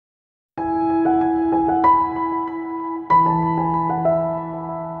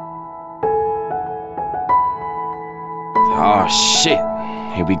Ah, shit.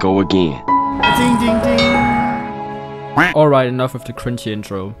 Here we go again. Ding ding ding. Alright, enough of the cringy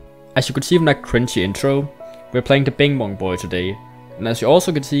intro. As you could see from that cringy intro, we're playing the Bing Bong Boy today. And as you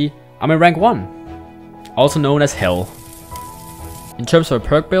also could see, I'm in rank 1. Also known as Hell. In terms of a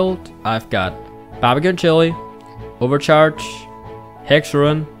perk build, I've got Barbecue and Chili, Overcharge, Hex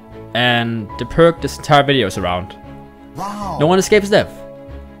Run, and the perk this entire video is around. Wow. No one escapes death.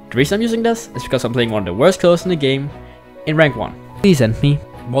 The reason I'm using this is because I'm playing one of the worst killers in the game in rank 1. Please end me.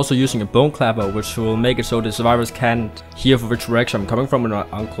 I'm also using a bone clapper, which will make it so the survivors can't hear from which direction I'm coming from when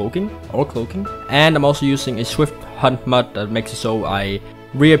I'm cloaking. And I'm also using a swift hunt mod that makes it so I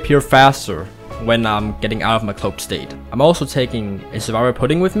reappear faster when I'm getting out of my cloaked state. I'm also taking a survivor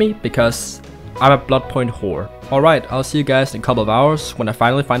pudding with me because I'm a blood point whore. Alright, I'll see you guys in a couple of hours when I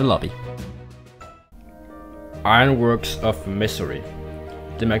finally find a lobby. Ironworks of Misery.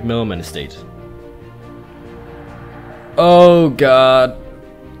 The Macmillan Estate. Oh god.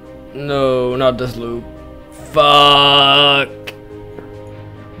 No, not this loop. Fuck.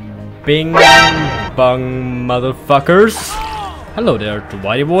 Bing Bong motherfuckers. Hello there,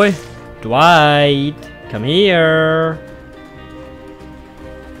 Dwighty boy. Dwight, come here.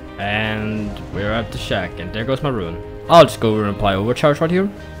 And we're at the shack, and there goes my rune. I'll just go over and apply overcharge right here.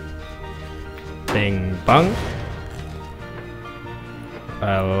 Bing bong.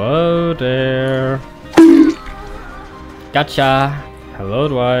 Hello there. Gotcha. Hello,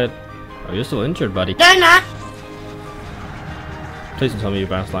 Dwight. Are you still injured, buddy? No, not. Please don't tell me you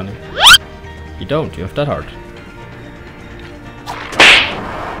bounce landing. You don't. You have that heart.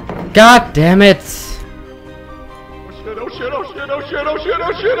 God damn it! Oh shit! Oh shit! Oh shit! Oh shit! Oh shit!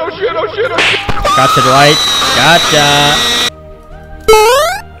 Oh shit! Oh shit! Oh shit! Oh shit! Gotcha, Dwight. Gotcha.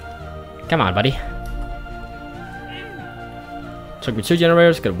 Come on, buddy. Took me 2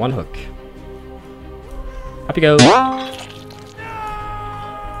 generators, got 1 hook. Up you go.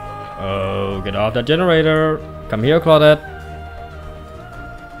 Oh, get off that generator. Come here, Claudette.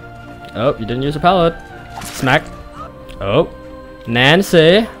 Oh, you didn't use a pallet. Smack. Oh,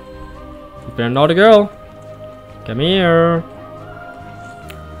 Nancy. You've been a naughty girl. Come here.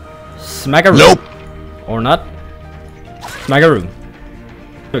 Smack a room. Nope. Or not. Smack a room.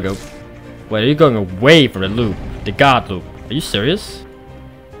 Here we go. Wait, are you going away from the loop? The god loop. Are you serious?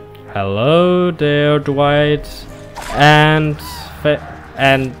 Hello there, Dwight. And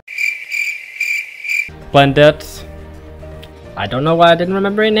Blended. I don't know why I didn't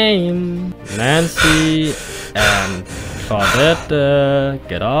remember your name. Nancy and Claudette.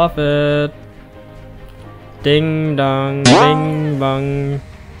 Get off it. Ding dong, ding bong.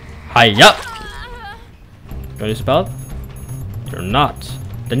 Hiya! Gonna use a pallet? You're not.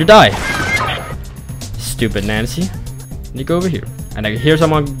 Then you die. Stupid Nancy. You go over here. And I can hear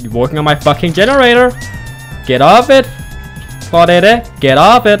someone working on my fucking generator. Get off it. Claudette, get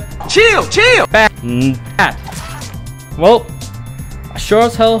off it. Chill, chill. Bad. Well, I sure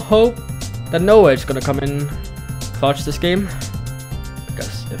as hell hope that NOED's gonna come in clutch this game.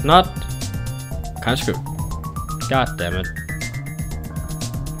 Because if not, kinda screwed. God damn it.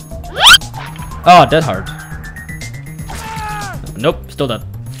 Oh, dead hard. Nope, still dead.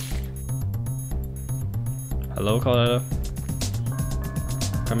 Hello, Claudette.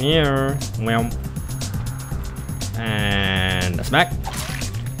 Come here. Well. And a smack.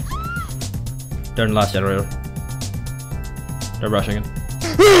 They're in the last generator. They're rushing it.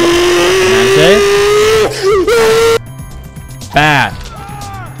 Bad.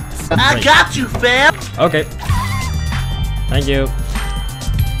 I got you, fam. Okay. Thank you.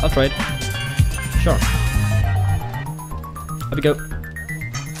 I'll trade. Sure. Up we go.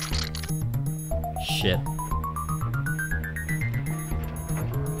 Shit.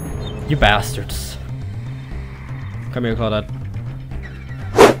 You bastards. Come here, Claudette.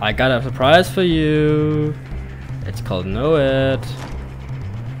 I got a surprise for you. It's called NOED.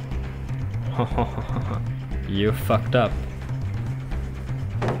 You fucked up.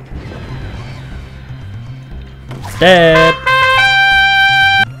 Dead.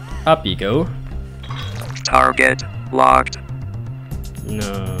 Up you go. Target locked.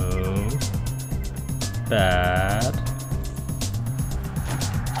 No. Bad.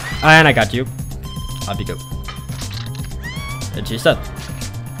 And I got you. Up you go. And she's dead.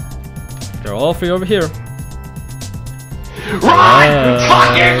 They're all 3 over here. Run!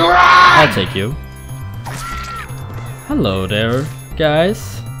 Fucking run! I'll take you. Hello there,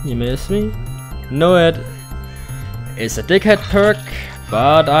 guys. You miss me? NOED is a dickhead perk,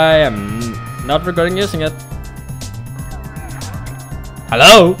 but I am not regretting using it.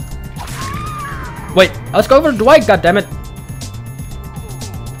 Hello? Wait, let's go over to Dwight, goddammit.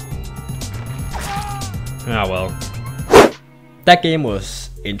 Ah well. that game was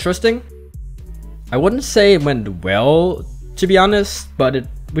interesting. I wouldn't say it went well, to be honest, but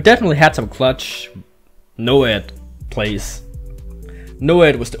we definitely had some clutch NOED plays.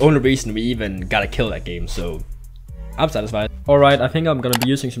 NOED was the only reason we even got a kill that game, so I'm satisfied. Alright, I think I'm gonna be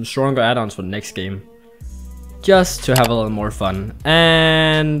using some stronger add-ons for the next game, just to have a little more fun.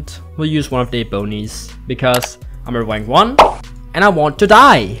 And we'll use one of the bonies, because I'm at rank 1, and I want to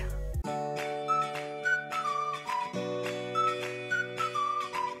die!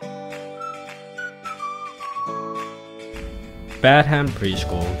 Badham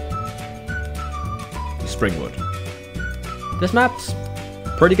Preschool. Springwood. This map's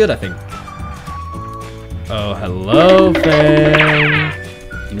pretty good, I think. Oh, hello, Fang.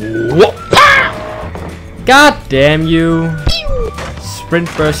 God damn you. Sprint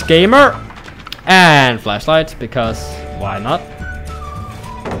Burst Gamer. And flashlights, because why not?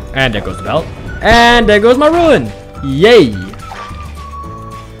 And there goes the belt. And there goes my ruin. Yay.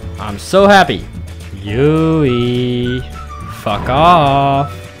 I'm so happy. Yui. Fuck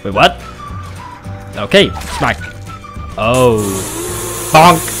off. Wait, what? Okay, smack. Oh.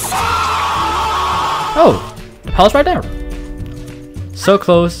 Bonk. Oh, the palace right there. So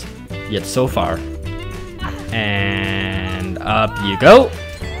close, yet so far. And up you go.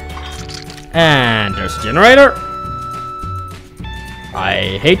 And there's a generator.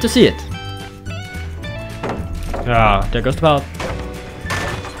 I hate to see it. Ah, there goes the palace.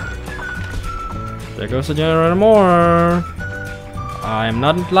 There goes the generator more. I'm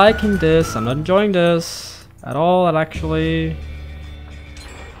not liking this. I'm not enjoying this at all, actually.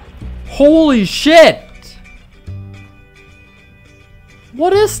 Holy shit!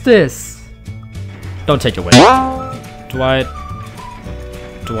 What is this? Don't take your win. Dwight.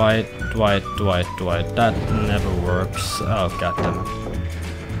 That never works. Oh, god damn it.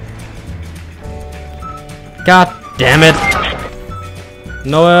 God damn it!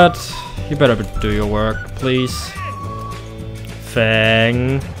 NOED, you better do your work, please.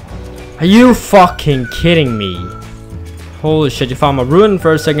 Fang. Are you fucking kidding me? Holy shit, you found my ruin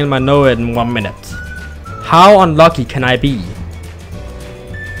for a second, my NOED in 1 minute. How unlucky can I be?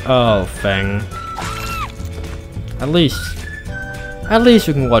 Oh, Fang. At least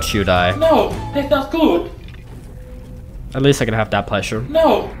we can watch you die. No, that's not good. At least I can have that pleasure.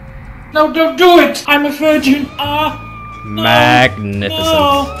 No, don't do it. I'm a virgin. Magnificent.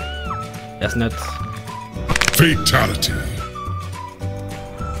 No. Isn't it? Fatality.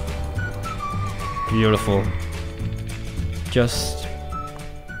 Beautiful. Just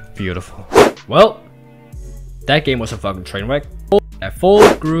beautiful. Well, that game was a fucking train wreck. A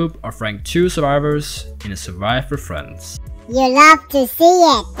full group of rank 2 survivors in a Survive with Friends. You love to see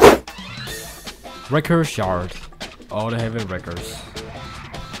it. Wrecker's Yard. All the heavy wreckers.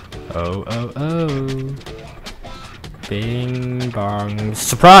 Oh. Bing bong.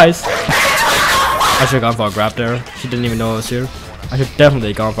 Surprise! I should have gone for a grab there. She didn't even know I was here. I should definitely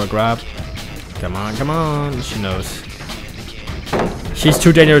have gone for a grab. Come on. She knows. She's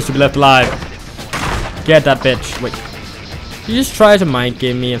too dangerous to be left alive. Get that bitch. Wait. You just try to mind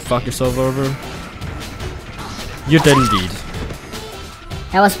game me and fuck yourself over? You did indeed.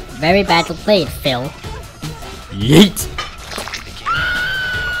 That was very badly played, Phil. Yeet!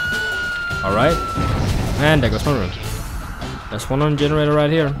 Alright. And there goes my room. There's one on generator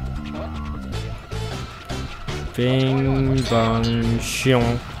right here. Bing bong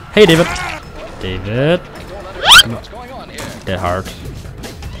shiong. Hey David! David! Dead hard.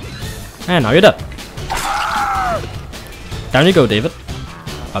 And now you're dead. Down you go, David.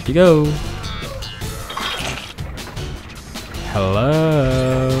 Up you go.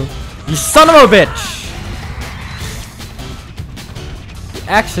 Hello. You son of a bitch! You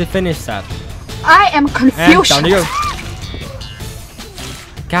actually finished that. I am And confused. down you go.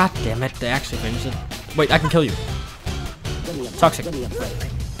 God damn it, they actually finished it. Wait, I can kill you. Toxic.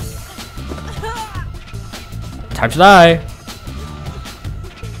 Time to die.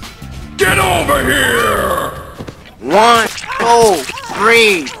 Get over here! 1, 2,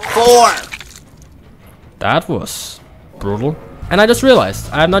 3, 4. That was brutal. And I just realized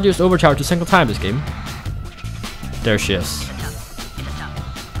I have not used overcharge a single time this game. There she is.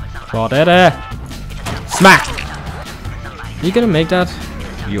 Claudette. Smack! Are you gonna make that?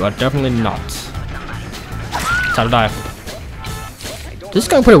 You are definitely not. Time to die. This is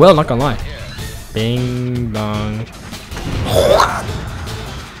going pretty well, not gonna lie. Bing bong.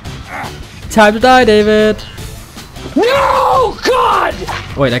 Time to die, David. No, God!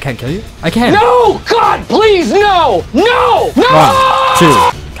 Wait, I can't kill you? I can. No, God, please, no! No! No!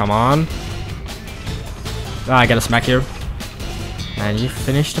 1, 2. Come on. Ah, I gotta smack here. And you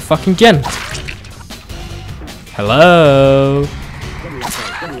finished the fucking gen. Hello.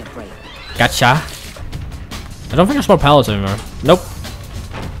 Gotcha. I don't think there's more pallets anymore. Nope.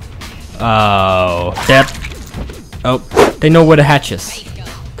 Oh, dead. Oh, they know where the hatch is.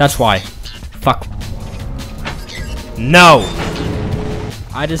 That's why. Fuck. No!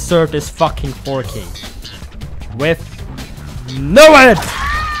 I deserve this fucking 4K. With NOED!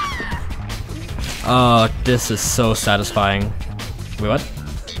 Oh, this is so satisfying. Wait, what?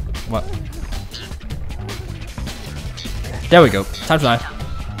 What? There we go. Time to die.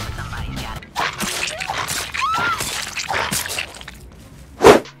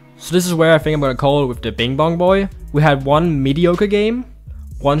 So this is where I think I'm gonna call it with the Bing Bong Boy. We had one mediocre game,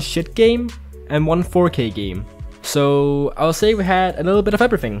 one shit game, and one 4K game. So I'll say we had a little bit of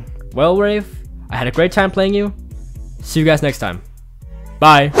everything. Well, Wraith, I had a great time playing you. See you guys next time.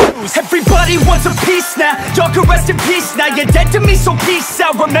 Bye. Everybody wants a piece now. Y'all can rest in peace now. You're dead to me, so peace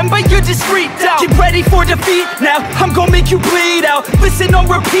out. Remember, you're discreet now. Get ready for defeat now. I'm gonna make you bleed out. Listen on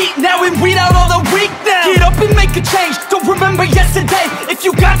repeat now and weed out all the weak now. Get up and make a change. Don't remember yesterday. If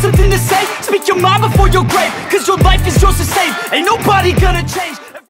you got something to say, speak your mind before your grave. Cause your life is yours to save. Ain't nobody gonna change.